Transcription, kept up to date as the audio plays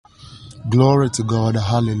Glory to God.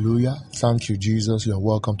 Hallelujah. Thank you, Jesus. You are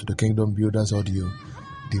welcome to the Kingdom Builders Audio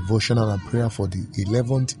devotional and prayer for the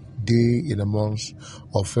 11th day in the month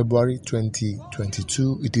of February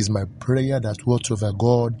 2022. It is my prayer that whatsoever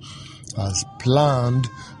God has planned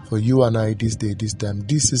for you and I this day, this time,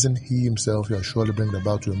 this season, He Himself will surely bring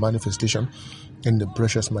about to a manifestation in the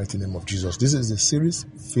precious mighty name of Jesus. This is the series,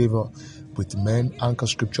 Favor with Men. Anchor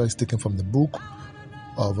scripture is taken from the book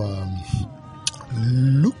of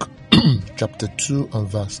Luke chapter 2 and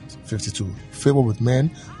verse 52. Favor with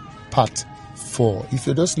Men, part 4. If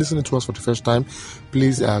you're just listening to us for the first time,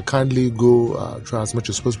 please kindly go try as much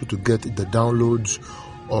as possible to get the downloads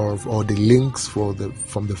or the links from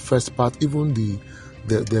the first part. Even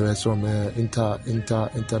there are some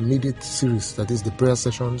intermediate series, that is the prayer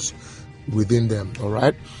sessions within them. All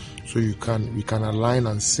right, so we can align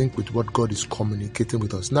and sync with what God is communicating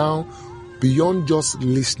with us now. Beyond just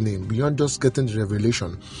listening, beyond just getting the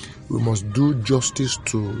revelation, we must do justice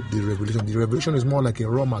to the revelation. The revelation is more like a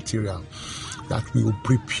raw material that will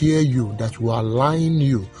prepare you, that will align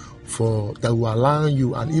you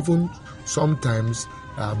and even sometimes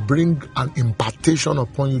bring an impartation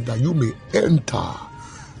upon you that you may enter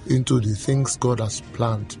into the things God has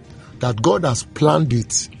planned. That God has planned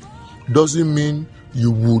it doesn't mean you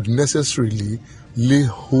would necessarily lay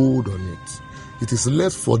hold on it. It is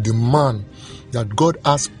left for the man that God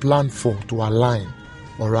has planned for to align,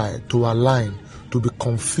 all right, to be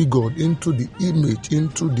configured into the image,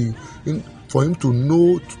 for him to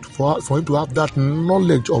know, for him to have that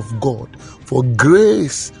knowledge of God, for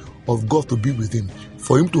grace of God to be with him,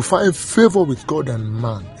 for him to find favor with God and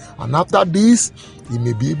man. And after this, he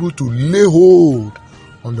may be able to lay hold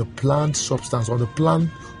on the planned substance, on the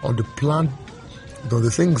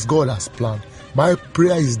things God has planned. My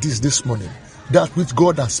prayer is this morning: that which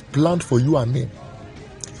God has planned for you and me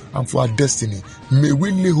and for our destiny, may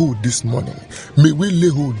we lay hold this morning. May we lay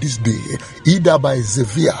hold this day. Either by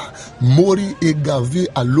Zevia, Mori Egave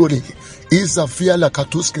Alori, Izafia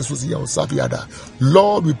Lakatuske Susia Safiada.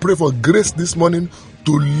 Lord, we pray for grace this morning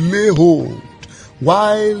to lay hold.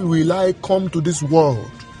 While will I come to this world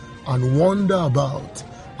and wander about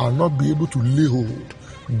and not be able to lay hold?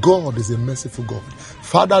 God is a merciful God.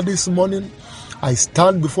 Father, this morning I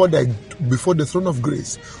stand before the throne of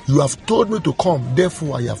grace. You have told me to come,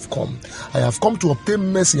 therefore I have come. I have come to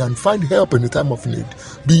obtain mercy and find help in the time of need.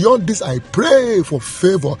 Beyond this, I pray for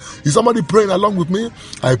favor. Is somebody praying along with me?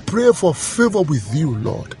 I pray for favor with you,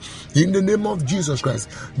 Lord, in the name of Jesus Christ,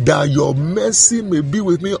 that your mercy may be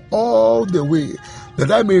with me all the way,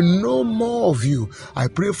 that I may know more of you. I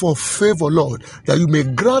pray for favor, Lord, that you may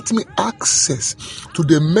grant me access to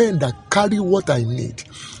the men that carry what I need.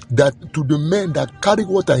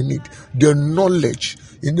 The knowledge,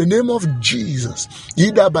 in the name of Jesus,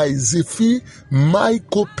 either by Zephi,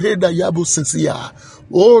 Michael, Peda, Yabu, Sensia.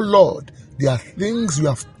 Oh Lord, there are things you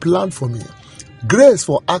have planned for me. Grace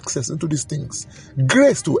for access into these things.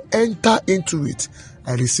 Grace to enter into it.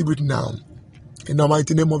 I receive it now, in the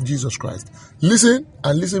mighty name of Jesus Christ. Listen,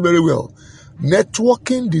 and listen very well.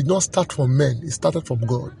 Networking did not start from men. It started from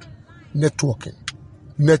God. Networking.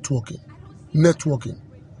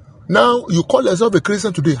 Now, you call yourself a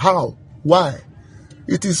Christian today. How? Why?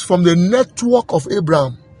 It is from the network of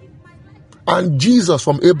Abraham and Jesus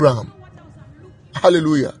from Abraham.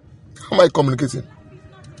 Hallelujah. How am I communicating?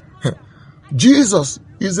 Jesus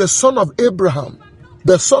is the son of Abraham,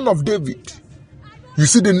 the son of David. You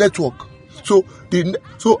see the network.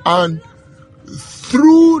 And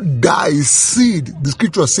through thy seed, the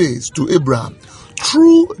scripture says to Abraham,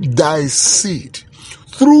 through thy seed,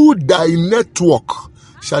 through thy network,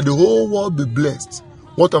 shall the whole world be blessed.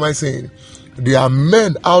 What am I saying? There are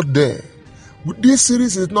men out there. This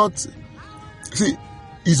series is not,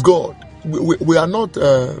 it's God. We are not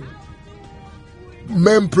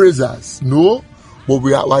men praisers, no, but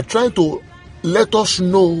we are trying to let us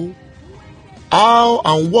know how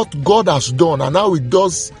and what God has done and how it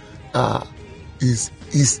does is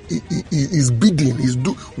bidding, is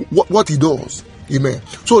do what he does. Amen.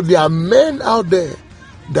 So there are men out there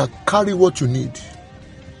that carry what you need.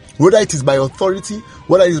 Whether it is by authority,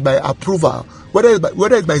 whether it is by approval,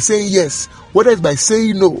 whether it's by saying yes, whether it's by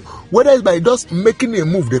saying no, whether it's by just making a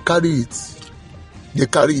move, they carry it.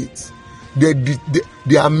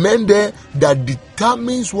 There are men there that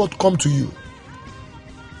determines what comes to you.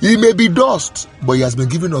 He may be dust, but he has been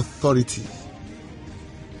given authority.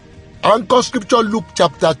 Anchor scripture, Luke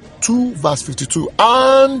chapter 2 verse 52.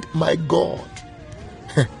 And my God,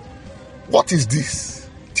 what is this?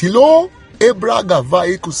 Tilo Ebraga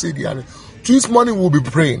Vai Kusidian. This morning we'll be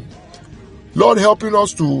praying. Lord helping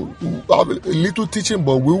us to have a little teaching,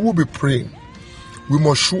 but we will be praying. we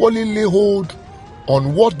must surely lay hold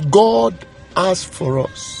on what God has for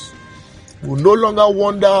us. We'll no longer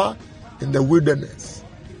wander in the wilderness.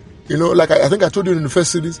 Like I think I told you in the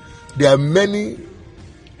first series, there are many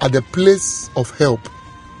at the place of help,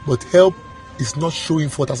 but help is not showing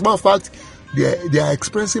forth. As a matter of fact, they are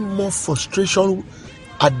experiencing more frustration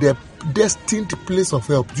at their destined place of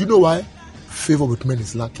help. Do you know why? Favor with men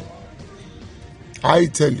is lacking. I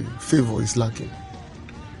tell you, favor is lacking.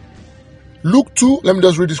 Luke 2, let me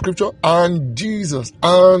just read the scripture. And Jesus.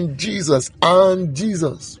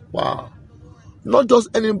 Wow. Not just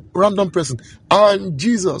any random person. And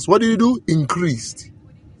Jesus, what did he do? Increased.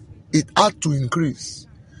 It had to increase.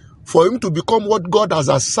 For him to become what God has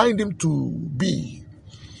assigned him to be.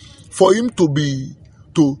 For him to be,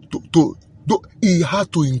 he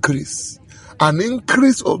had to increase. An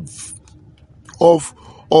increase of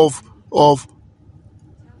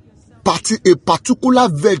a particular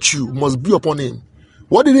virtue must be upon him.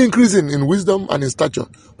 What did he increase in wisdom and in stature?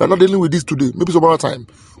 We're not dealing with this today, maybe some other time.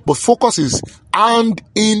 But focus is, and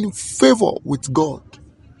in favor with God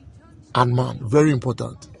and man. Very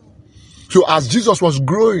important. So as Jesus was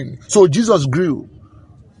growing, so Jesus grew.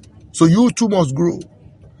 So you too must grow.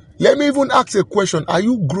 Let me even ask a question. Are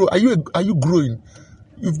you growing?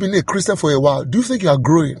 You've been a Christian for a while. Do you think you are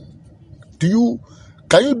growing?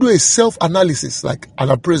 Can you do a self-analysis, like an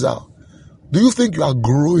appraisal? Do you think you are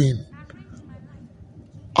growing?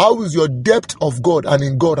 How is your depth of God and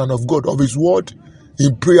in God and of God, of His word,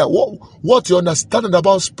 in prayer? What's your understanding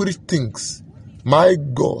about spirit things? My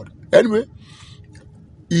God. Anyway,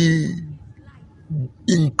 He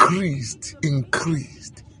increased.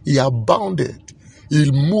 He abounded.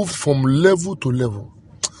 He moved from level to level.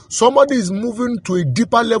 Somebody is moving to a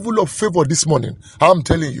deeper level of favor this morning. I'm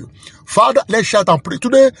telling you. Father, let's shout and pray.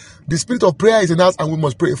 Today, the spirit of prayer is in us and we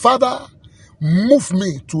must pray. Father, move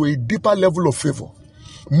me to a deeper level of favor.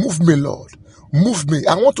 Move me, Lord. Move me.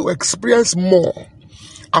 I want to experience more.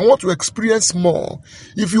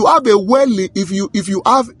 If you have a well, if you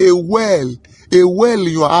have a well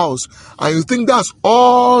in your house, and you think that's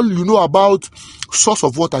all you know about source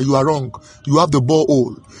of water, you are wrong. You have the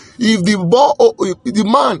borehole. If the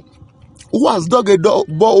man who has dug a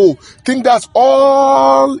borehole think that's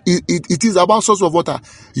all it is about source of water,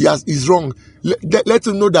 he's wrong. Let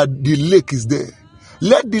him know that the lake is there.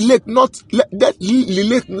 Let the lake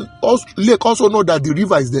also know that the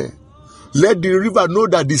river is there. Let the river know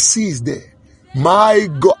that the sea is there. My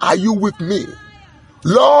God, are you with me?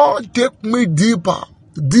 Lord, take me deeper.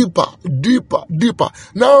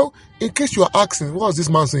 Now, in case you are asking, what is this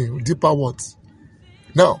man saying? Deeper what?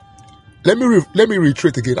 Now, let me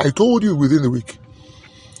reiterate again. I told you within the week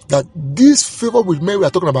that this favor with men we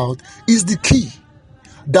are talking about is the key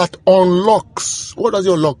that unlocks. What does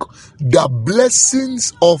it unlock? The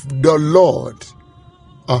blessings of the Lord.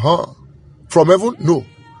 From heaven? No.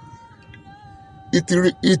 It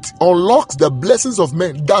unlocks the blessings of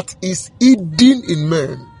men that is hidden in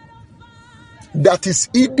men.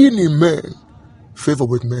 Favor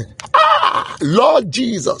with men. Lord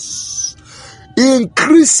Jesus,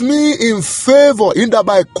 increase me in favor. In the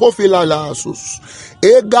by Kofi Lalasus.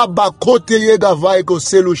 Ega bakote yega vaiko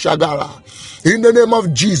selu shagara. In the name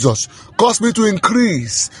of Jesus, cause me to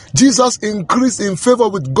increase. Jesus increased in favor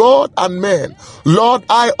with God and men. Lord,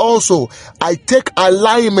 I take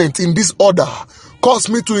alignment in this order. Cause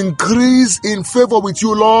me to increase in favor with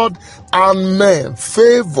you, Lord, and men.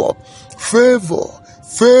 Favor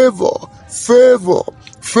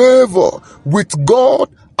with God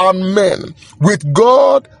and men. With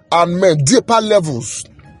God and men. Deeper levels,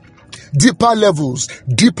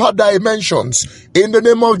 deeper dimensions in the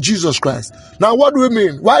name of Jesus Christ. Now, what do we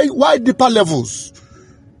mean? Why deeper levels?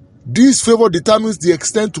 This favor determines the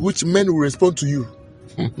extent to which men will respond to you.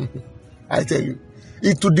 I tell you.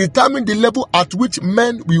 It will determine the level at which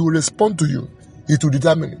men will respond to you. It will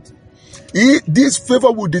determine it. This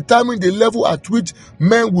favor will determine the level at which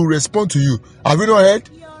men will respond to you. Have you not heard?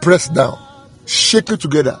 Press down, shake it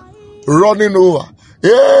together, running over.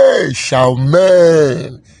 Hey, shall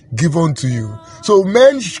men give unto you. So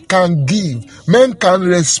men can give, men can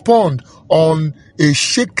respond on a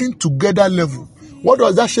shaking together level. What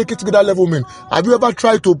does that shaking together level mean? Have you ever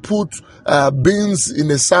tried to put beans in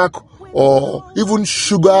a sack or even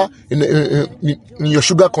sugar in your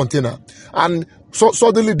sugar container, and so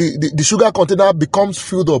suddenly the sugar container becomes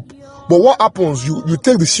filled up? But what happens? You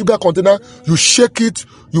take the sugar container, you shake it,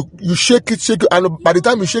 you shake it, and by the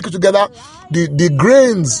time you shake it together, the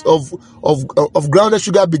grains of grounded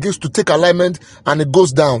sugar begins to take alignment and it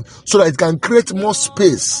goes down so that it can create more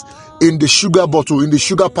space in the sugar bottle, in the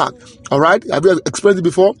sugar pack. All right? Have you experienced it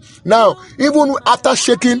before? Now, even after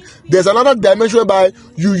shaking, there's another dimension whereby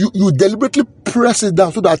you deliberately press it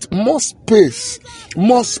down so that more space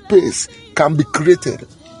can be created.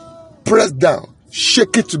 Press down,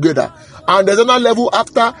 shake it together. And there's another level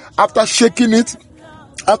after shaking it,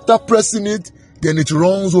 after pressing it, then it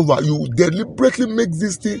runs over. You deliberately make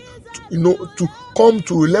this thing, to come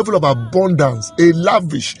to a level of abundance, a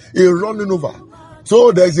lavish, a running over.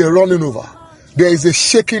 So there is a running over. There is a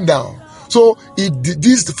shaking down. So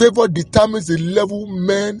this favor determines the level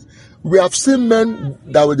men. We have seen men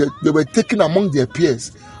that they were taken among their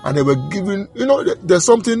peers and they were given. There's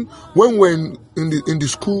something when we're in the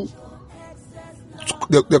school,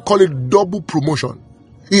 they call it double promotion.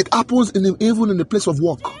 It happens even in the place of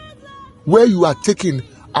work, where you are taken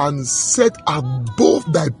and set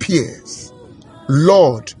above thy peers.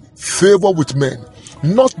 Lord, favor with men.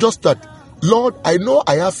 Not just that, Lord, I know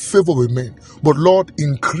I have favor with men, but Lord,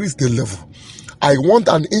 increase the level. I want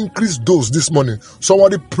an increased dose this morning.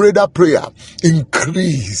 Somebody pray that prayer.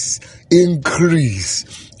 Increase.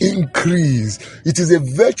 It is a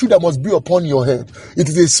virtue that must be upon your head. It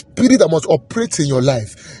is a spirit that must operate in your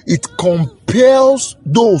life. It compels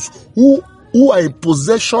those who are in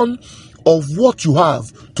possession of what you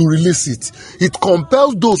have to release it. It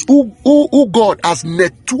compels those who God has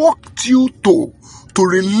networked you to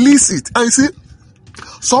release it. And you see,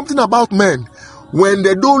 something about men, when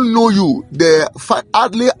they don't know you, they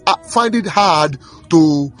hardly find it hard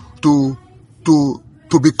to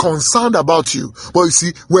be concerned about you. But you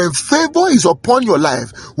see, when favor is upon your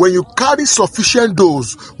life, when you carry sufficient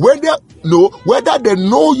dose, whether they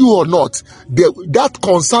know you or not, that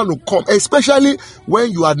concern will come, especially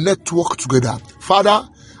when you are networked together. Father,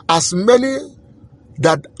 as many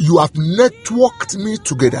that you have networked me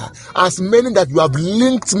together, as many that you have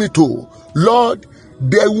linked me to, Lord,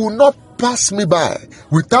 they will not pass me by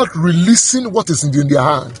without releasing what is in their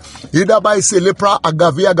hand. In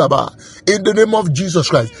the name of Jesus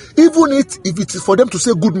Christ. Even if it is for them to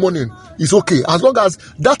say good morning, it's okay, as long as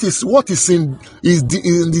that is what is in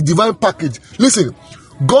the divine package. Listen,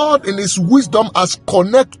 God in his wisdom has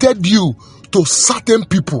connected you to certain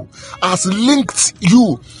people, has linked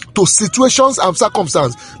you to situations and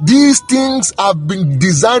circumstances. These things have been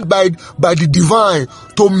designed by the divine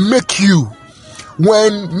to make you.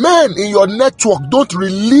 When men in your network don't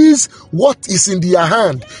release what is in their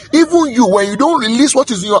hand, even you, when you don't release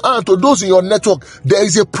what is in your hand to those in your network, there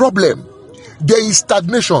is a problem. There is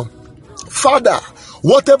stagnation. Father,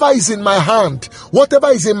 whatever is in my hand, whatever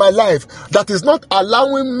is in my life that is not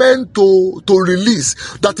allowing men to release,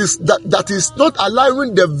 that is not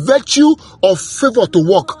allowing the virtue of favor to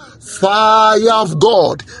work, fire of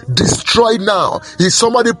God, destroy now. Is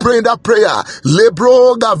somebody praying that prayer?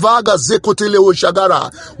 Lebro gavaga zekoteleo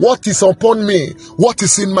shagara. What is upon me? What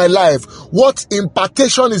is in my life? What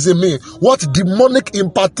impartation is in me? What demonic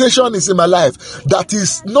impartation is in my life that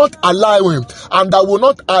is not allowing and that will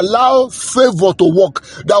not allow favor to work,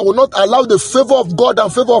 that will not allow the favor of God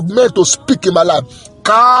and favor of men to speak in my life?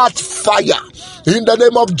 Catch fire in the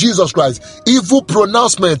name of Jesus Christ. Evil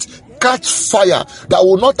pronouncement, catch fire, that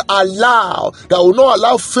will not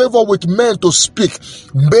allow favor with men to speak.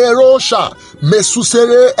 Berosha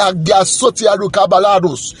mesusere agiasotia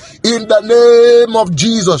rukabalados. In the name of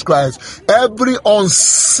Jesus Christ, every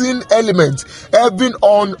unseen element,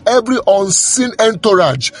 every unseen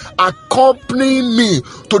entourage accompanying me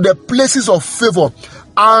to the places of favor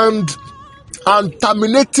and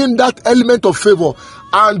terminating that element of favor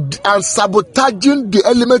and sabotaging the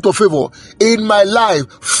element of favor in my life,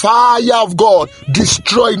 fire of God,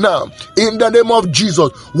 destroy now in the name of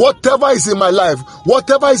Jesus. Whatever is in my life,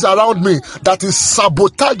 whatever is around me that is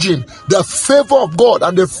sabotaging the favor of God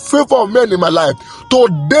and the favor of men in my life,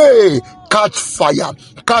 today catch fire,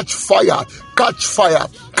 catch fire, catch fire,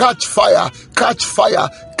 catch fire, catch fire,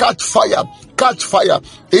 catch fire, catch fire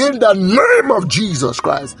in the name of Jesus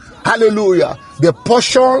Christ. Hallelujah. The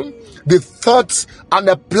portion, the thoughts and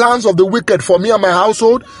the plans of the wicked for me and my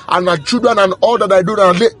household and my children and all that I do,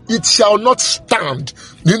 it shall not stand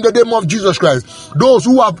in the name of Jesus Christ. Those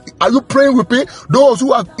who have, are you praying with me? Those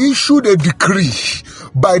who have issued a decree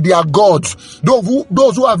by their gods, those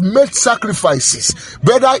who have made sacrifices,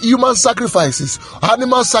 whether human sacrifices,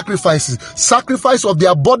 animal sacrifices, sacrifice of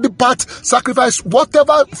their body part, sacrifice,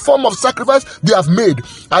 whatever form of sacrifice they have made,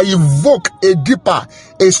 I invoke a deeper,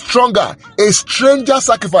 a stronger, a stranger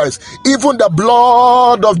sacrifice, even the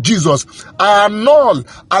blood of Jesus. I annul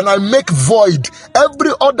and I make void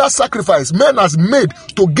every other sacrifice man has made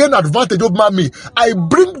to gain advantage over me. I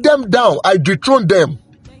bring them down, I dethrone them.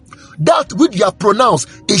 That which you have pronounced,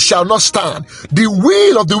 it shall not stand. The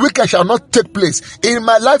will of the wicked shall not take place in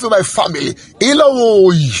my life and my family.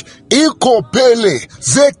 Ikopele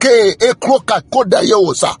zeke ekroka koda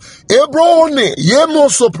yeosa ebrone yemo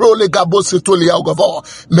soprole gabose tole yaugavo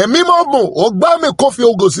memimo mo ogbame kofi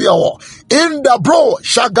ogosi yawo in the bro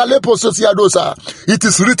shagale pososiadosa. It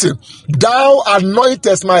is written, thou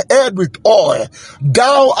anointest my head with oil,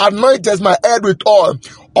 thou anointest my head with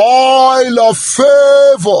oil of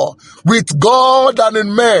favor with God and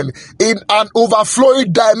in men, in an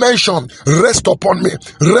overflowing dimension. Rest upon me,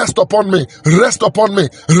 rest upon me, rest upon me,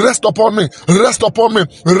 rest upon me, rest upon me,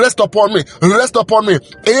 rest upon me, rest upon me.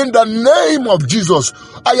 In the name of Jesus,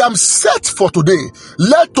 I am set for today.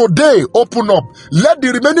 Let today open up. Let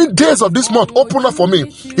the remaining days of this month open up for me.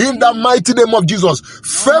 In the mighty name of Jesus.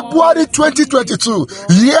 February 2022,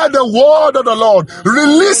 hear the word of the Lord.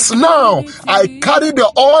 Release now. I carry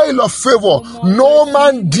the oil of favor. No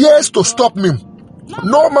man dares to stop me.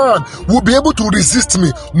 No man will be able to resist me.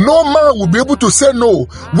 No man will be able to say no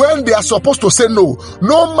when they are supposed to say no.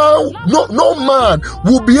 No man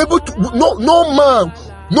will be able to,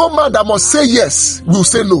 no man that must say yes will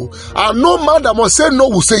say no. And no man that must say no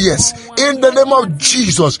will say yes. In the name of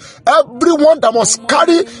Jesus, everyone that must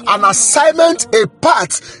carry an assignment, a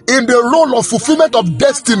part in the role of fulfillment of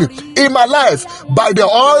destiny in my life, by the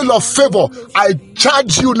oil of favor, I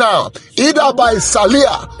charge you now, either by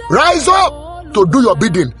Salia, rise up to do your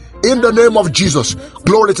bidding. In the name of Jesus.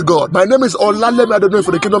 Glory to God. My name is Olalemi Adonai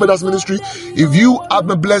for the Kingdom Leaders Ministry. If you have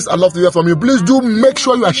been blessed, I'd love to hear from you. Please do make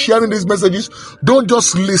sure you are sharing these messages. Don't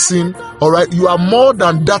just listen. All right. You are more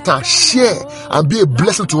than data. Share and be a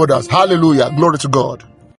blessing to others. Hallelujah. Glory to God.